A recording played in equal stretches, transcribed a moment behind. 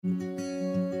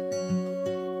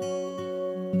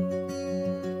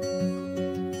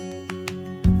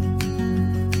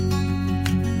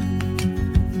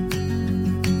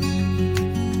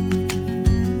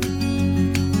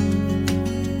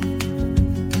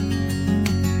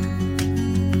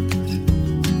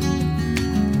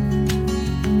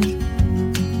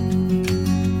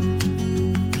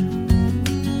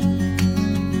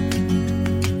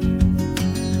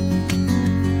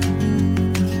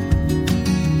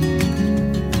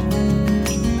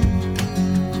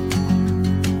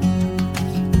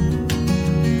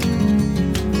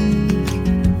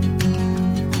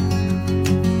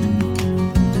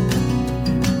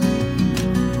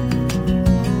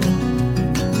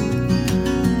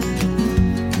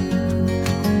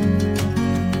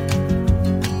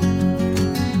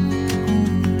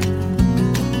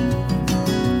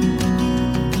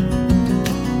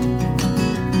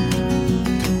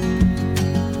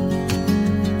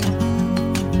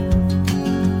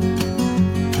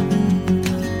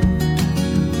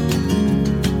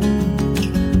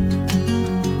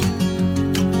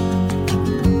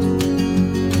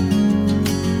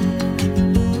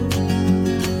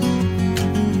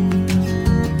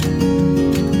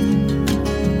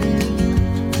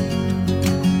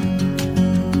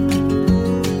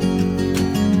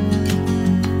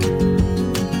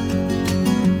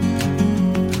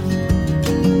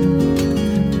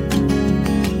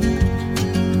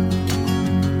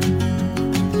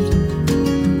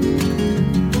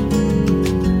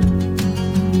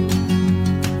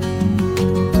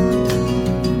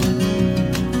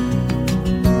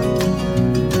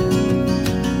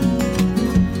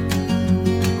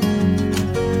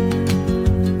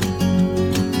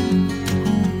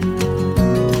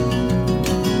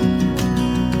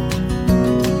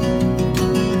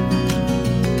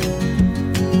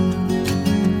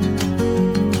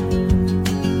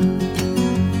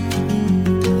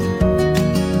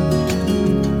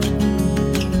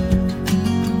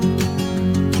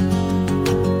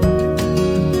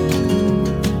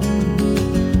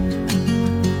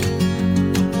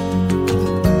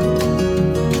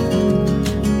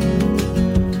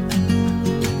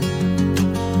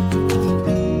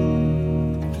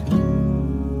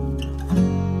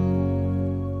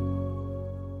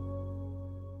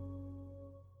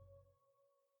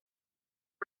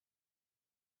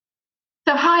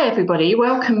So, hi everybody,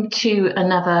 welcome to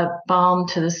another Balm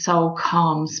to the Soul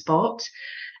Calm Spot.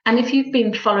 And if you've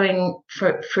been following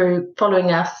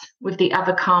us with the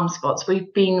other calm spots,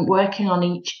 we've been working on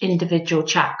each individual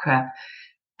chakra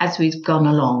as we've gone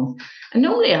along. And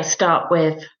normally I start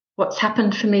with what's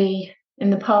happened for me in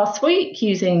the past week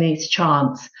using these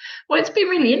chants. Well, it's been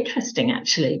really interesting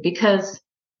actually, because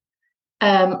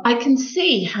I can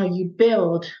see how you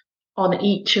build on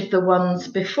each of the ones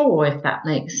before, if that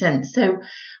makes sense. So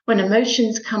when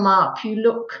emotions come up, you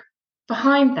look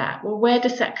behind that. Well, where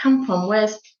does that come from?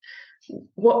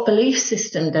 What belief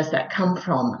system does that come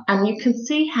from? And you can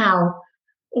see how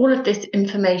all of this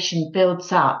information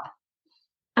builds up.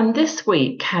 And this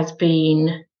week has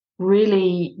been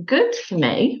really good for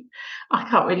me. I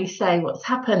can't really say what's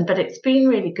happened, but it's been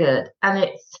really good. And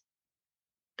it's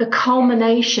the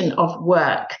culmination of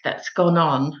work that's gone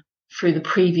on through the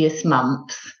previous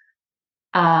months.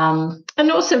 And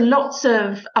also lots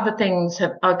of other things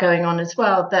are going on as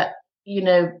well that,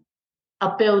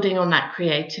 are building on that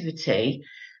creativity.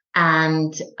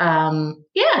 And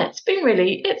it's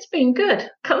been good.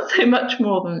 Can't say much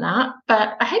more than that.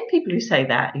 But I hate people who say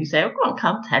that, who say, I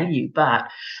can't tell you, but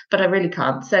I really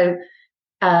can't. So,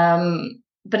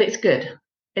 but it's good.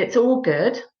 It's all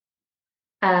good.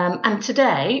 And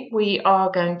today we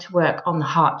are going to work on the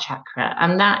heart chakra,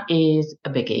 and that is a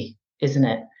biggie, isn't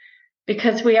it?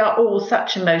 Because we are all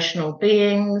such emotional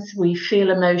beings. We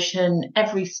feel emotion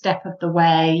every step of the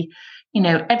way.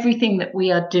 Everything that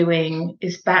we are doing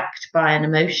is backed by an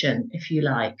emotion, if you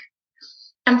like.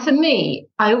 And for me,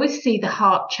 I always see the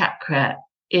heart chakra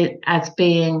as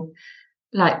being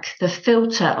like the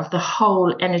filter of the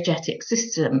whole energetic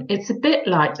system. It's a bit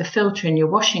like the filter in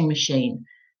your washing machine.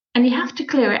 And you have to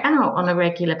clear it out on a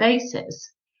regular basis.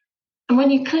 And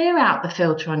when you clear out the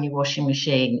filter on your washing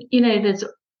machine,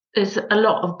 there's a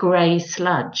lot of grey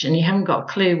sludge, and you haven't got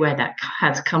a clue where that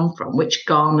has come from, which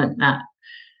garment that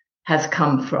has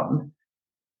come from,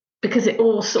 because it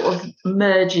all sort of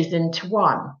merges into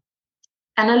one.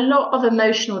 And a lot of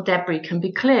emotional debris can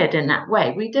be cleared in that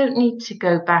way. We don't need to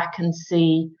go back and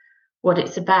see what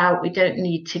it's about. We don't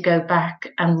need to go back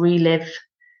and relive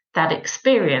that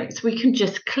experience. We can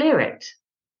just clear it.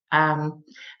 And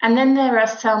then there are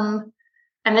some,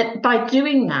 and that by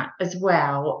doing that as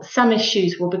well, some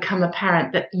issues will become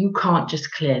apparent that you can't just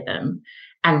clear them,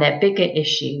 and they're bigger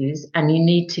issues, and you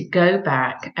need to go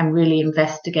back and really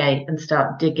investigate and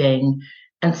start digging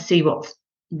and see what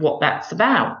that's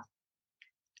about.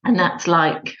 And that's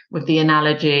like, with the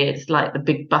analogy, it's like the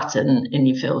big button in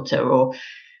your filter, or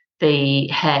the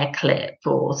hair clip,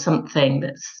 or something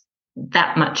that's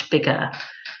that much bigger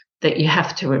that you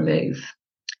have to remove.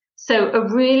 So a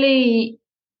really,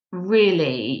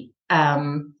 really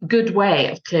good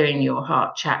way of clearing your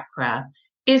heart chakra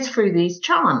is through these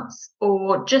chants,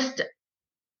 or just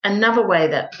another way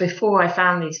that, before I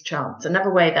found these chants,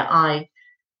 another way that I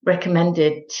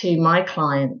recommended to my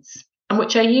clients, and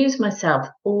which I use myself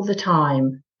all the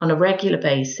time on a regular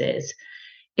basis,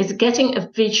 is getting a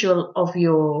visual of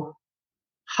your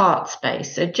heart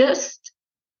space. So just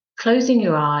closing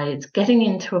your eyes, getting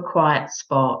into a quiet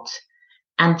spot,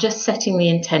 and just setting the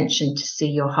intention to see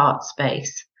your heart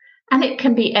space. And it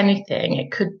can be anything.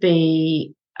 It could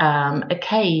be a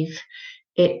cave.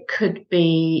 It could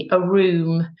be a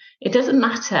room. It doesn't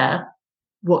matter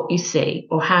what you see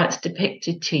or how it's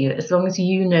depicted to you, as long as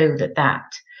you know that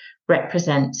that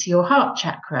represents your heart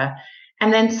chakra.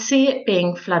 And then see it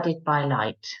being flooded by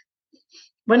light.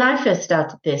 When I first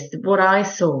started this, what I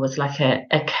saw was like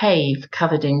a cave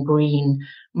covered in green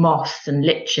moss and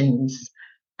lichens.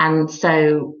 And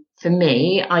so for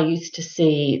me, I used to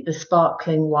see the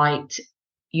sparkling white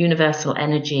universal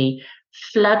energy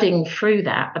flooding through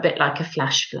that, a bit like a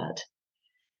flash flood.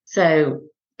 So,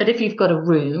 but if you've got a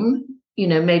room,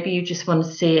 maybe you just want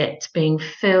to see it being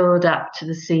filled up to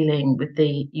the ceiling with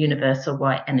the universal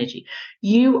white energy.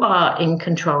 You are in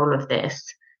control of this.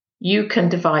 You can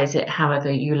devise it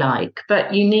however you like,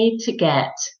 but you need to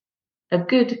get a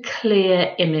good,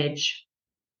 clear image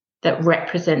that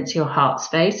represents your heart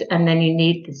space. And then you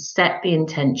need to set the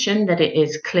intention that it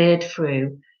is cleared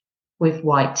through with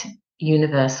white,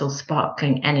 universal,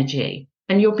 sparkling energy.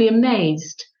 And you'll be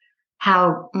amazed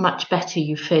how much better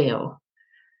you feel.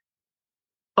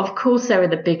 Of course, there are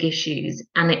the big issues,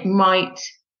 and it might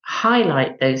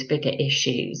highlight those bigger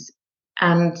issues.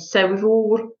 And so we've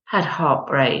all had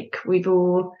heartbreak. We've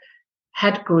all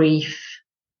had grief,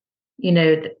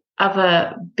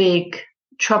 other big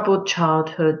troubled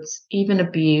childhoods, even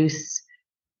abuse,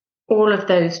 all of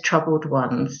those troubled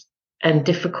ones and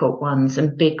difficult ones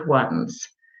and big ones.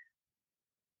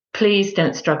 Please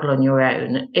don't struggle on your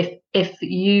own. If if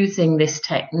using this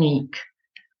technique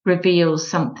reveals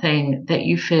something that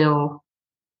you feel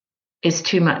is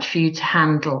too much for you to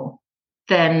handle,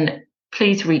 then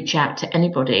please reach out to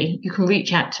anybody. You can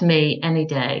reach out to me any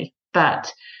day,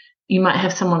 but you might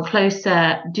have someone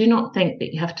closer. Do not think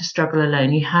that you have to struggle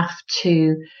alone. You have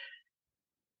to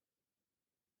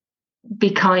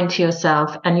be kind to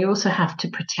yourself, and you also have to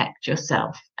protect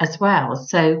yourself as well.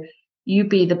 So you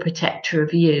be the protector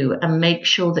of you and make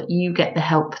sure that you get the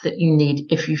help that you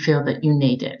need if you feel that you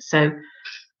need it. So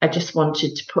I just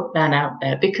wanted to put that out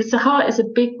there, because the heart is a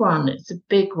big one. It's a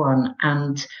big one.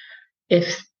 And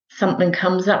if something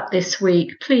comes up this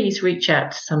week, please reach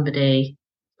out to somebody.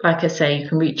 Like I say, you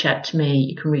can reach out to me,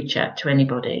 you can reach out to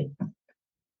anybody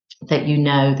that you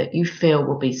know that you feel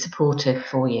will be supportive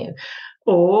for you,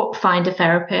 or find a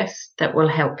therapist that will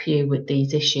help you with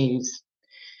these issues.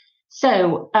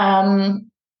 So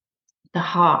the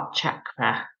heart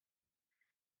chakra.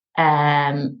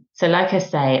 So like I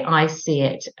say, I see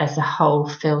it as a whole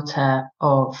filter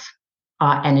of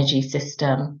our energy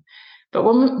system. But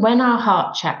when our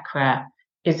heart chakra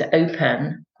is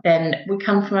open, then we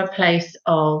come from a place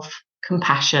of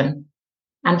compassion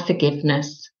and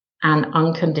forgiveness and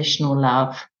unconditional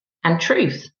love and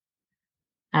truth.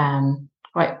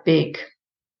 Quite big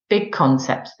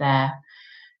concepts there.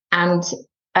 And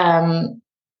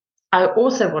I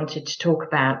also wanted to talk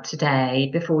about today,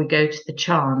 before we go to the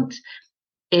chant,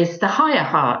 is the higher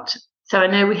heart. So I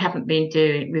know we've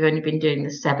only been doing the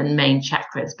 7 main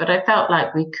chakras, but I felt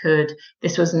like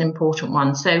this was an important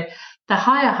one. So the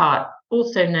higher heart,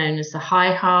 also known as the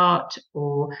high heart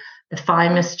or the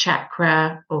thymus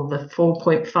chakra or the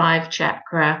 4.5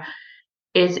 chakra,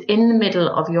 is in the middle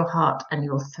of your heart and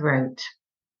your throat.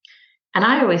 And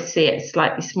I always see it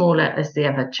slightly smaller as the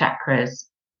other chakras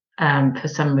for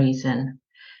some reason.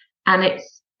 And it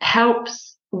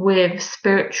helps with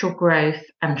spiritual growth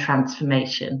and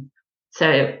transformation.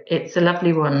 So it's a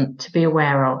lovely one to be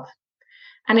aware of.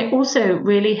 And it also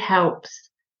really helps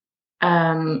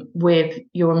with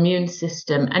your immune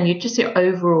system and your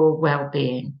overall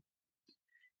well-being.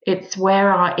 It's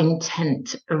where our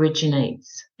intent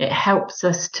originates. It helps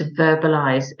us to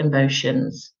verbalize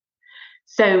emotions.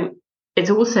 So it's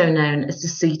also known as the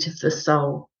seat of the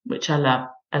soul, which I love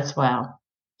as well.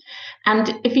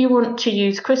 And if you want to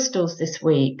use crystals this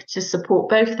week to support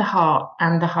both the heart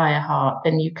and the higher heart,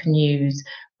 then you can use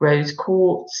rose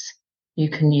quartz, you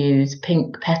can use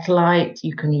pink petalite,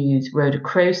 you can use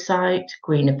rhodochrosite,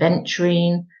 green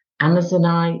aventurine,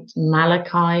 amazonite,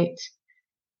 malachite.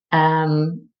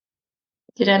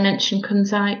 Did I mention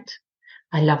kunzite?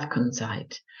 I love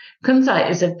kunzite. Kunzite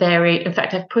is in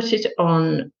fact, I've put it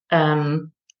on the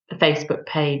Facebook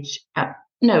page. I've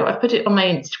put it on my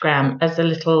Instagram as a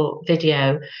little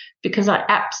video, because I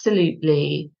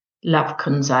absolutely love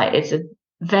kunzite. It's a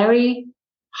very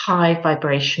high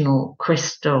vibrational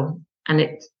crystal, and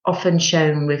it's often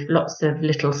shown with lots of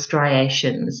little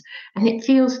striations, and it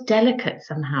feels delicate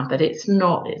somehow, but it's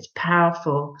not. It's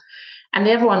powerful. And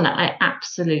the other one that I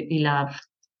absolutely love,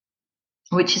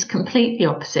 which is completely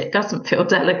opposite, doesn't feel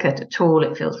delicate at all.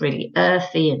 It feels really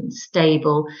earthy and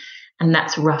stable, and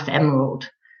that's rough emerald.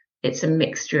 It's a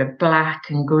mixture of black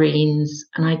and greens,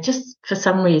 and for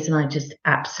some reason, I just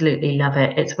absolutely love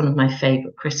it. It's one of my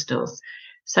favorite crystals.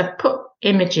 So I've put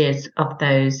images of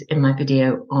those in my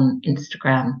video on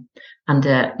Instagram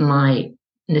under my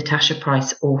Natasha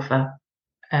Price author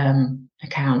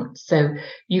account. So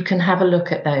you can have a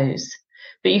look at those,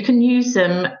 but you can use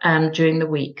them during the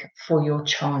week for your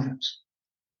chant.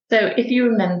 So if you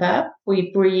remember,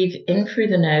 we breathe in through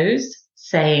the nose,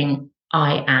 saying,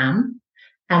 I am.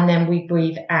 And then we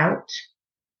breathe out.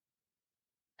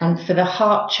 And for the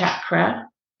heart chakra,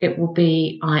 it will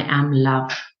be I am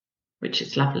love, which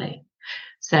is lovely.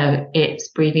 So it's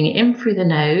breathing in through the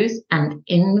nose and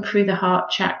in through the heart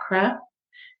chakra,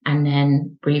 and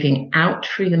then breathing out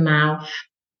through the mouth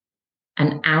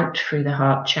and out through the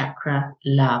heart chakra,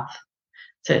 love.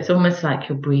 So it's almost like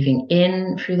you're breathing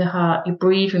in through the heart, you're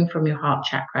breathing from your heart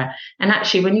chakra. And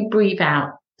actually, when you breathe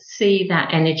out, see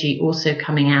that energy also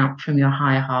coming out from your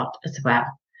higher heart as well,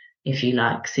 if you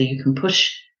like. So you can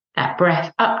push that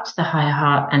breath up to the higher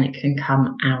heart and it can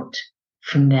come out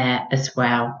from there as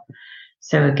well.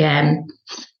 So again,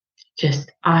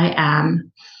 just I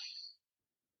am,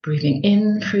 breathing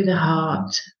in through the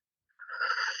heart,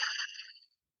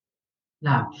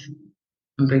 love,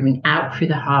 and breathing out through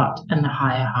the heart and the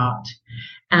higher heart.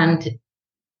 And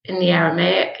in the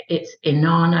Aramaic, it's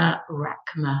Inanna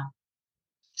Rakma.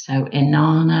 So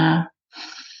Inanna,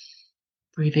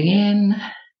 breathing in,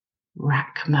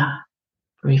 Rakma,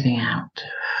 breathing out.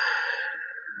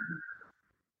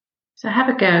 So have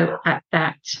a go at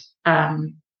that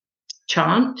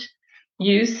chant.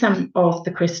 Use some of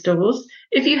the crystals.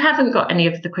 If you haven't got any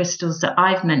of the crystals that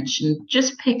I've mentioned,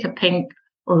 just pick a pink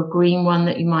or a green one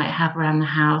that you might have around the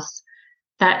house.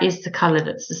 That is the colour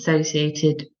that's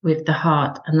associated with the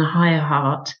heart and the higher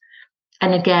heart.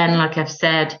 And again, like I've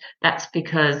said, that's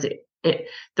because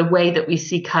the way that we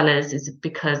see colours is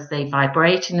because they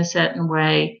vibrate in a certain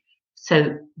way.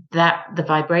 So that the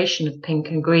vibration of pink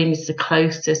and green is the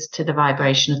closest to the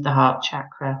vibration of the heart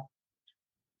chakra.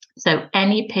 So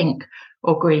any pink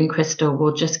or green crystal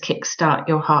will just kickstart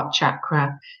your heart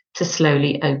chakra to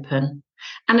slowly open.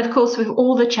 And of course, with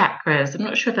all the chakras, I'm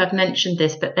not sure if I've mentioned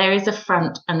this, but there is a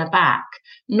front and a back,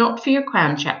 not for your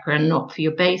crown chakra and not for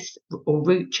your base or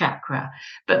root chakra,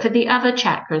 but for the other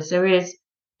chakras, there is,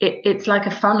 it's like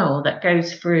a funnel that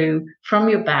goes through from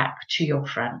your back to your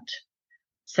front.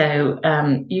 So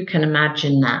you can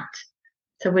imagine that.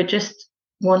 So we're just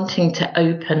wanting to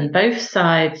open both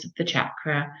sides of the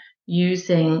chakra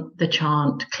using the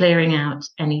chant, clearing out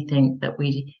anything that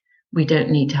we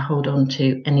don't need to hold on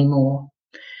to anymore.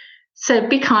 So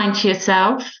be kind to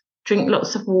yourself, drink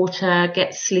lots of water,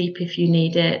 get sleep if you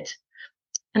need it.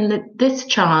 And this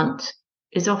chant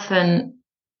is often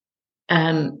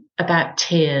about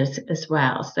tears as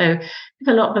well. So if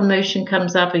a lot of emotion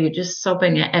comes up or you're just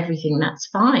sobbing at everything, that's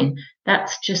fine.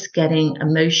 That's just getting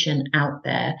emotion out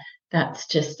there. That's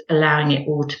just allowing it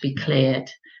all to be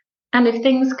cleared. And if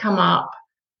things come up,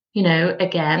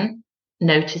 again,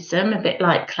 notice them, a bit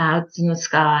like clouds in the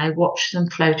sky, watch them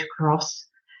float across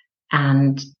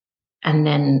and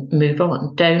then move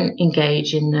on. Don't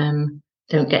engage in them.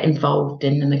 Don't get involved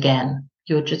in them again.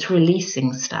 You're just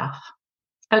releasing stuff.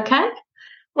 Okay?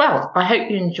 Well, I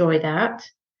hope you enjoy that.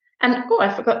 And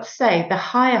I forgot to say, the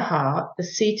higher heart, the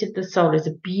seat of the soul, is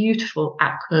a beautiful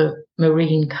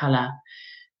aquamarine colour.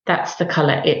 That's the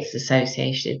colour it's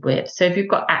associated with. So if you've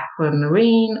got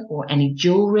aquamarine or any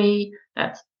jewellery,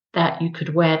 that you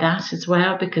could wear that as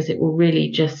well, because it will really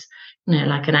just,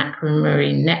 like an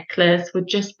aquamarine necklace, would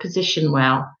just position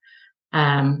well.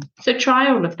 So try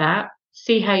all of that,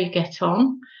 see how you get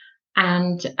on,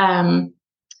 and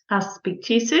I'll speak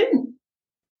to you soon.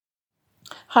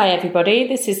 Hi everybody,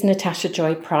 this is Natasha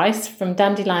Joy Price from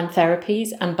Dandelion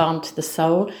Therapies and Balm to the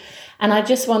Soul, and I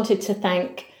just wanted to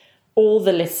thank all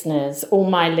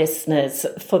my listeners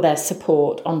for their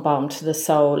support on Balm to the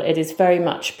Soul. It is very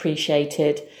much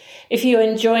appreciated. If you're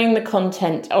enjoying the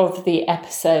content of the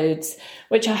episodes,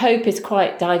 which I hope is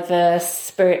quite diverse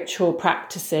spiritual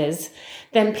practices,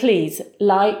 then please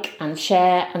like and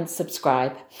share and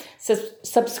subscribe. So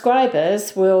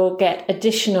subscribers will get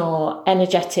additional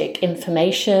energetic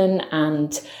information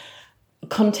and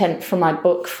content from my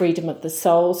book, Freedom of the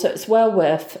Soul. So it's well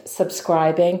worth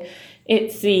subscribing. I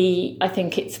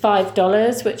think it's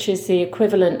 $5, which is the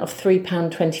equivalent of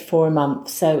 £3.24 a month.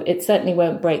 So it certainly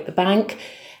won't break the bank.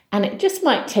 And it just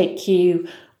might take you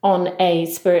on a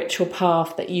spiritual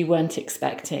path that you weren't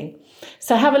expecting.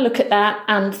 So have a look at that,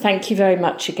 and thank you very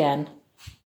much again.